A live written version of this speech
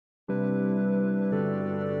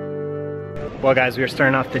Well guys, we are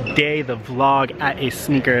starting off the vlog at a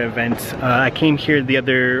sneaker event. I came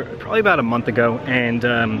here probably about a month ago, and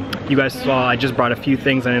you guys saw I just brought a few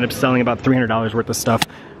things. I ended up selling about $300 worth of stuff.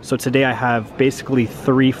 So today I have basically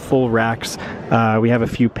 3 full racks. We have a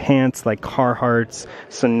few pants like Carhartts,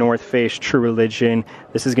 some North Face, True Religion.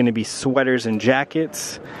 This is gonna be sweaters and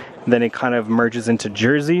jackets. Then it kind of merges into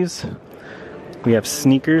jerseys. We have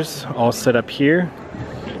sneakers all set up here.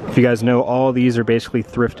 If you guys know, all these are basically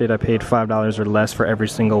thrifted. I paid $5 or less for every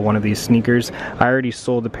single one of these sneakers. I already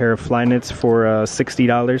sold a pair of Flyknits for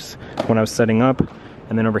 $60 when I was setting up.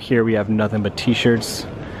 And then over here we have nothing but t-shirts.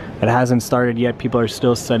 It hasn't started yet. People are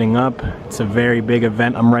still setting up. It's a very big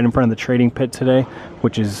event. I'm right in front of the trading pit today,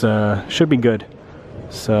 which is should be good.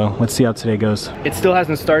 So let's see how today goes. It still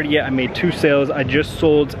hasn't started yet. I made 2 sales. I just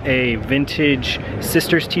sold a vintage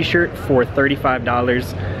Sisters t-shirt for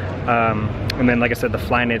 $35. And then, like I said, the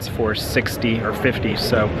Flyknits for $60 or $50.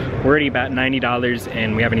 So we're already about $90,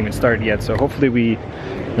 and we haven't even started yet. So hopefully we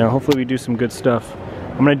do some good stuff.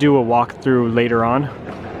 I'm gonna do a walkthrough later on.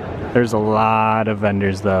 There's a lot of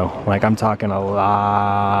vendors though. Like, I'm talking a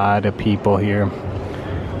lot of people here.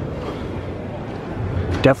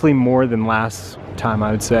 Definitely more than last time,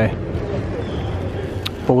 I would say.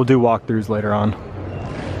 But we'll do walkthroughs later on.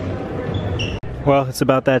 Well, it's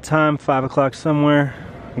about that time, 5 o'clock somewhere.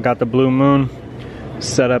 Got the blue moon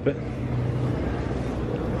set up,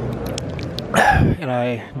 and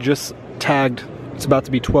I just tagged. It's about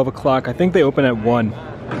to be 12 o'clock. I think they open at 1,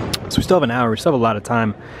 so we still have an hour. We still have a lot of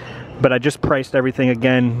time. But I just priced everything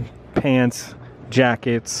again: pants,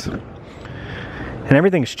 jackets, and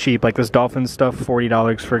everything's cheap. Like this Dolphin stuff,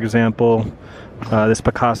 $40 for example. This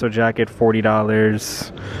Picasso jacket,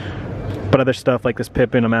 $40. But other stuff like this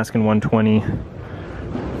Pippin, I'm asking $120.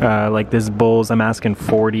 Like this Bulls, I'm asking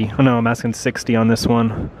 $40. Oh no, I'm asking $60 on this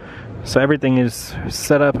one. So everything is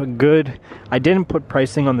set up good. I didn't put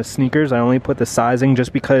pricing on the sneakers. I only put the sizing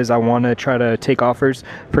just because I want to try to take offers.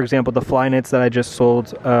 For example, the Flyknits that I just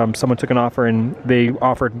sold, someone took an offer and they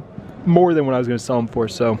offered more than what I was going to sell them for.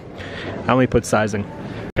 So I only put sizing.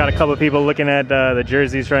 Got a couple of people looking at the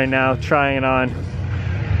jerseys right now, trying it on.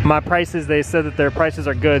 My prices, they said that their prices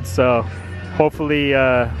are good, so hopefully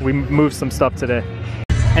we move some stuff today.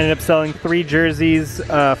 Ended up selling 3 jerseys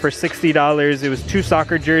for $60. It was 2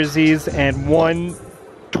 soccer jerseys and 1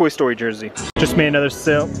 Toy Story jersey. Just made another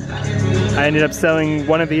sale. I ended up selling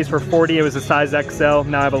one of these for $40. It was a size XL.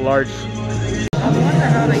 Now I have a large.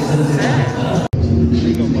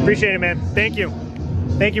 Appreciate it, man. Thank you.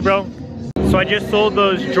 Thank you, bro. So I just sold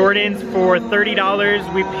those Jordans for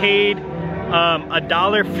 $30. We paid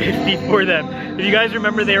 $1.50 for them. If you guys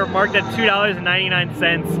remember, they were marked at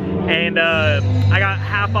 $2.99, and I got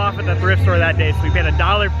half off at the thrift store that day, so we paid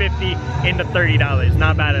 $1.50 into $30.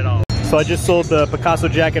 Not bad at all. So I just sold the Picasso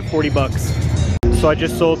jacket, 40 bucks. So I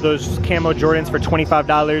just sold those camo Jordans for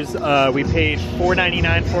 $25. We paid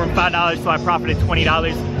 $4.99 for them, $5, so I profited $20.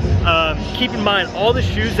 Keep in mind, all the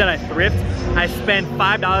shoes that I thrift, I spend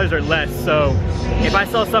 $5 or less. So if I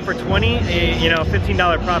sell stuff for $20, you know,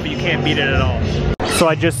 $15 profit, you can't beat it at all. So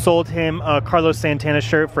I just sold him a Carlos Santana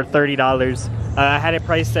shirt for $30. I had it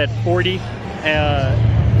priced at $40.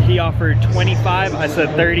 He offered $25. I said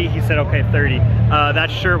 $30. He said okay, $30.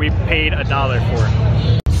 That shirt we paid $1 for.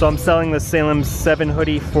 So I'm selling the Salem 7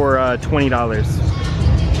 hoodie for $20.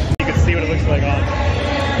 You can see what it looks like on.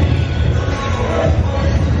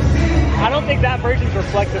 I don't think that version's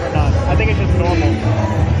reflective or not. I think it's just normal.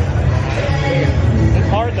 It's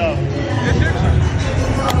hard though.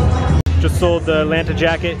 Just sold the Atlanta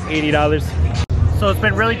jacket, $80. So it's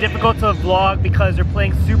been really difficult to vlog because they're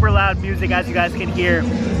playing super loud music, as you guys can hear.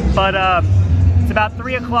 But it's about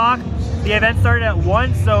 3 o'clock. The event started at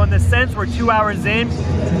 1, so in the sense we're 2 hours in.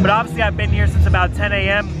 But obviously I've been here since about 10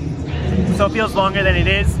 a.m. so it feels longer than it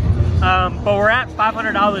is. But we're at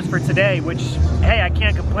 $500 for today, which, hey, I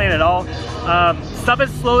can't complain at all. Stuff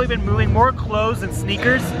has slowly been moving, more clothes and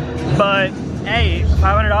sneakers, but hey,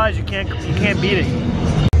 $500, you can't beat it.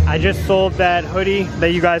 I just sold that hoodie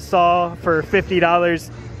that you guys saw for $50.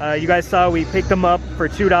 You guys saw we picked them up for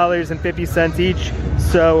 $2.50 each,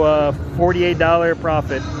 so $48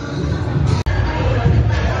 profit.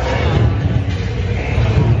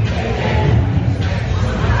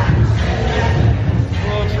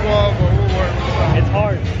 It's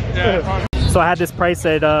hard. Yeah, it's hard. So I had this price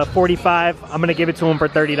at $45. I'm gonna give it to him for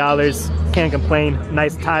 $30. Can't complain.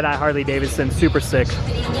 Nice tie-dye Harley Davidson, super sick.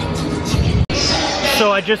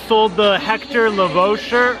 So I just sold the Hector Lavoe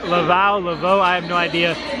shirt, Lavoe, I have no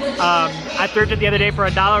idea. I thrifted the other day for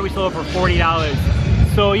 $1, we sold it for $40.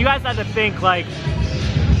 So you guys have to think, like,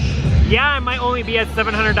 yeah, I might only be at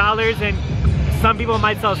 $700, and some people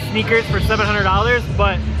might sell sneakers for $700,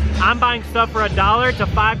 but I'm buying stuff for $1 to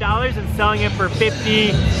 $5 and selling it for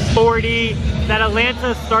 50, 40. That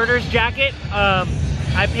Atlanta starters jacket,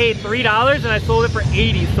 I paid $3 and I sold it for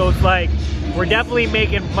 80. So it's like, we're definitely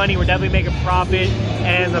making money, we're definitely making profit,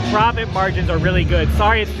 and the profit margins are really good.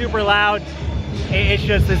 Sorry it's super loud, it's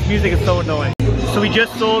just this music is so annoying. So we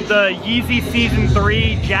just sold the Yeezy Season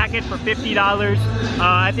 3 jacket for $50.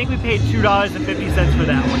 I think we paid $2.50 for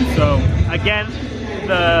that one. So again,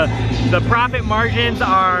 the profit margins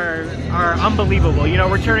are unbelievable. You know,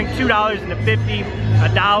 we're turning $2 into 50,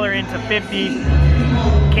 $1 into 50.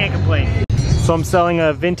 Can't complain. So I'm selling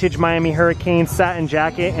a vintage Miami Hurricane satin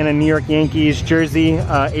jacket and a New York Yankees jersey,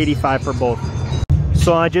 85 for both.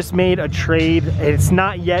 So I just made a trade. It's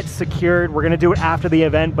not yet secured. We're gonna do it after the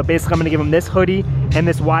event, but basically I'm gonna give him this hoodie and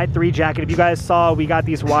this Y3 jacket. If you guys saw, we got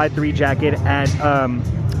these Y3 jacket at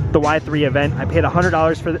the Y3 event. I paid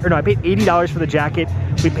 $100 for the, or no, I paid $80 for the jacket.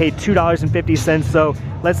 We paid $2.50, so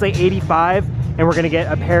let's say 85, and we're gonna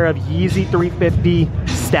get a pair of Yeezy 350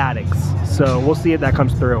 statics. So we'll see if that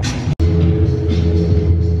comes through.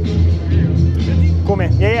 Cool,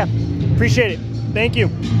 man. Yeah, Appreciate it. Thank you.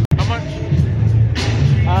 How much?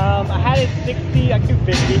 I had it 60, I could do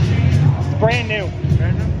 50. It's brand new.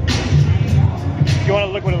 Brand new? If you want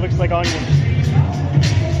to look what it looks like on you.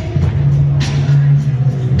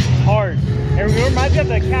 Hard. And it reminds me of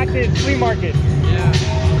the Cactus Flea Market. Yeah.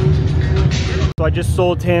 So I just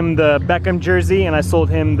sold him the Beckham jersey and I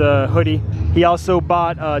sold him the hoodie. He also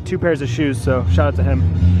bought 2 pairs of shoes, so shout out to him.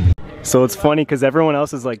 So it's funny because everyone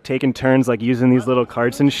else is like taking turns like using these little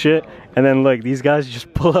carts and shit, and then look, these guys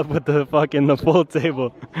just pull up with the fucking the full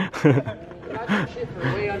table.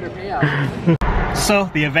 So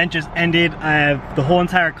the event just ended. I have the whole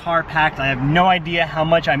entire car packed. I have no idea how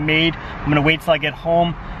much I made. I'm gonna wait till I get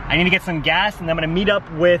home. I need to get some gas, and I'm gonna meet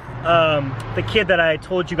up with the kid that I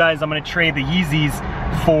told you guys I'm gonna trade the Yeezys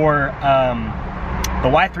for the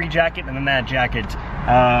Y3 jacket and then that jacket.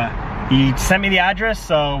 He sent me the address,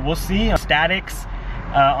 so we'll see. Statics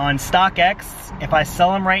on StockX. If I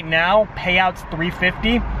sell them right now, payout's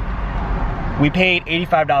 $350. We paid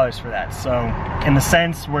 $85 for that. So in the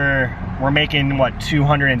sense we're making what,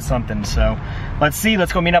 200 and something. So let's see.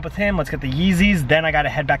 Let's go meet up with him. Let's get the Yeezys. Then I gotta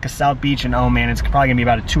head back to South Beach, and oh man, it's probably gonna be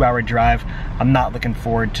about a 2-hour drive. I'm not looking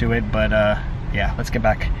forward to it, but yeah, let's get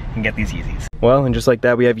back and get these Yeezys. Well, and just like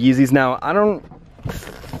that, we have Yeezys now. I don't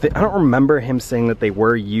remember him saying that they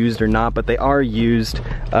were used or not, but they are used.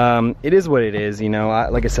 It is what it is, you know.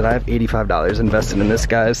 Like I said, I have $85 invested in this,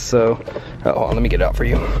 guys. So, hold on, let me get it out for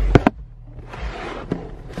you.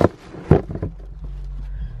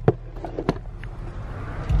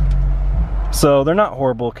 So they're not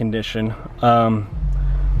horrible condition.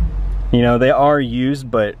 You know, they are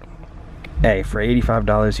used, but hey, for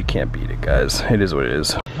 $85, you can't beat it, guys. It is what it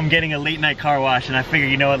is. I'm getting a late night car wash, and I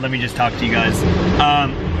figured, you know what, let me just talk to you guys.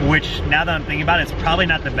 Which, now that I'm thinking about it, it's probably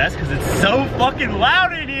not the best because it's so fucking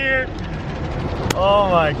loud in here. Oh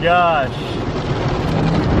my gosh.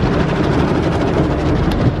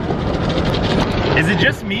 Is it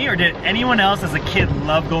just me, or did anyone else as a kid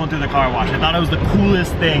love going through the car wash? I thought it was the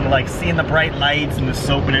coolest thing, like seeing the bright lights and the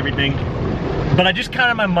soap and everything. But I just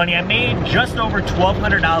counted my money. I made just over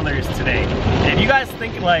 $1,200 today. And if you guys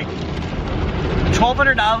think like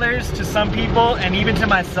 $1,200 to some people and even to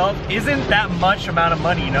myself isn't that much amount of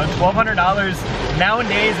money, you know? $1,200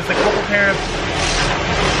 nowadays is a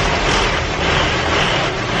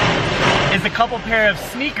couple pair of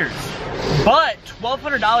sneakers. But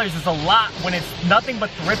 $1,200 is a lot when it's nothing but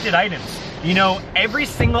thrifted items. You know, every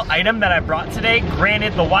single item that I brought today,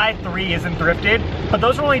 granted the Y3 isn't thrifted, but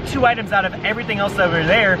those are only 2 items out of everything else that were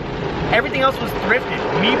there. Everything else was thrifted.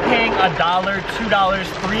 Me paying $1, $2,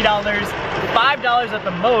 $3, $5 at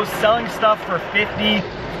the most, selling stuff for 50,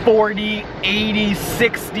 40, 80,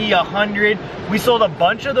 60, 100. We sold a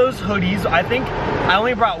bunch of those hoodies. I think I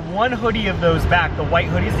only brought 1 hoodie of those back, the white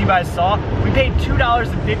hoodies you guys saw. We paid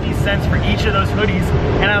 $2.50 for each of those hoodies,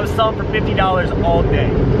 and I was selling for $50 all day.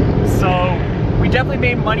 So we definitely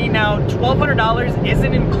made money. Now, $1,200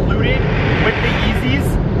 isn't included with the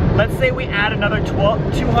Yeezys. Let's say we add another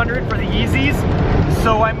 $200 for the Yeezys.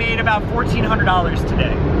 So I made about $1,400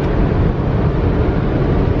 today.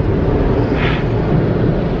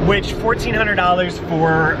 Which $1,400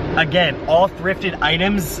 for, again, all thrifted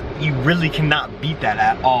items, you really cannot beat that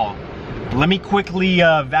at all. Let me quickly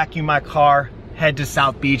vacuum my car, head to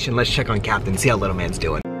South Beach, and let's check on Captain, see how little man's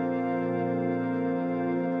doing.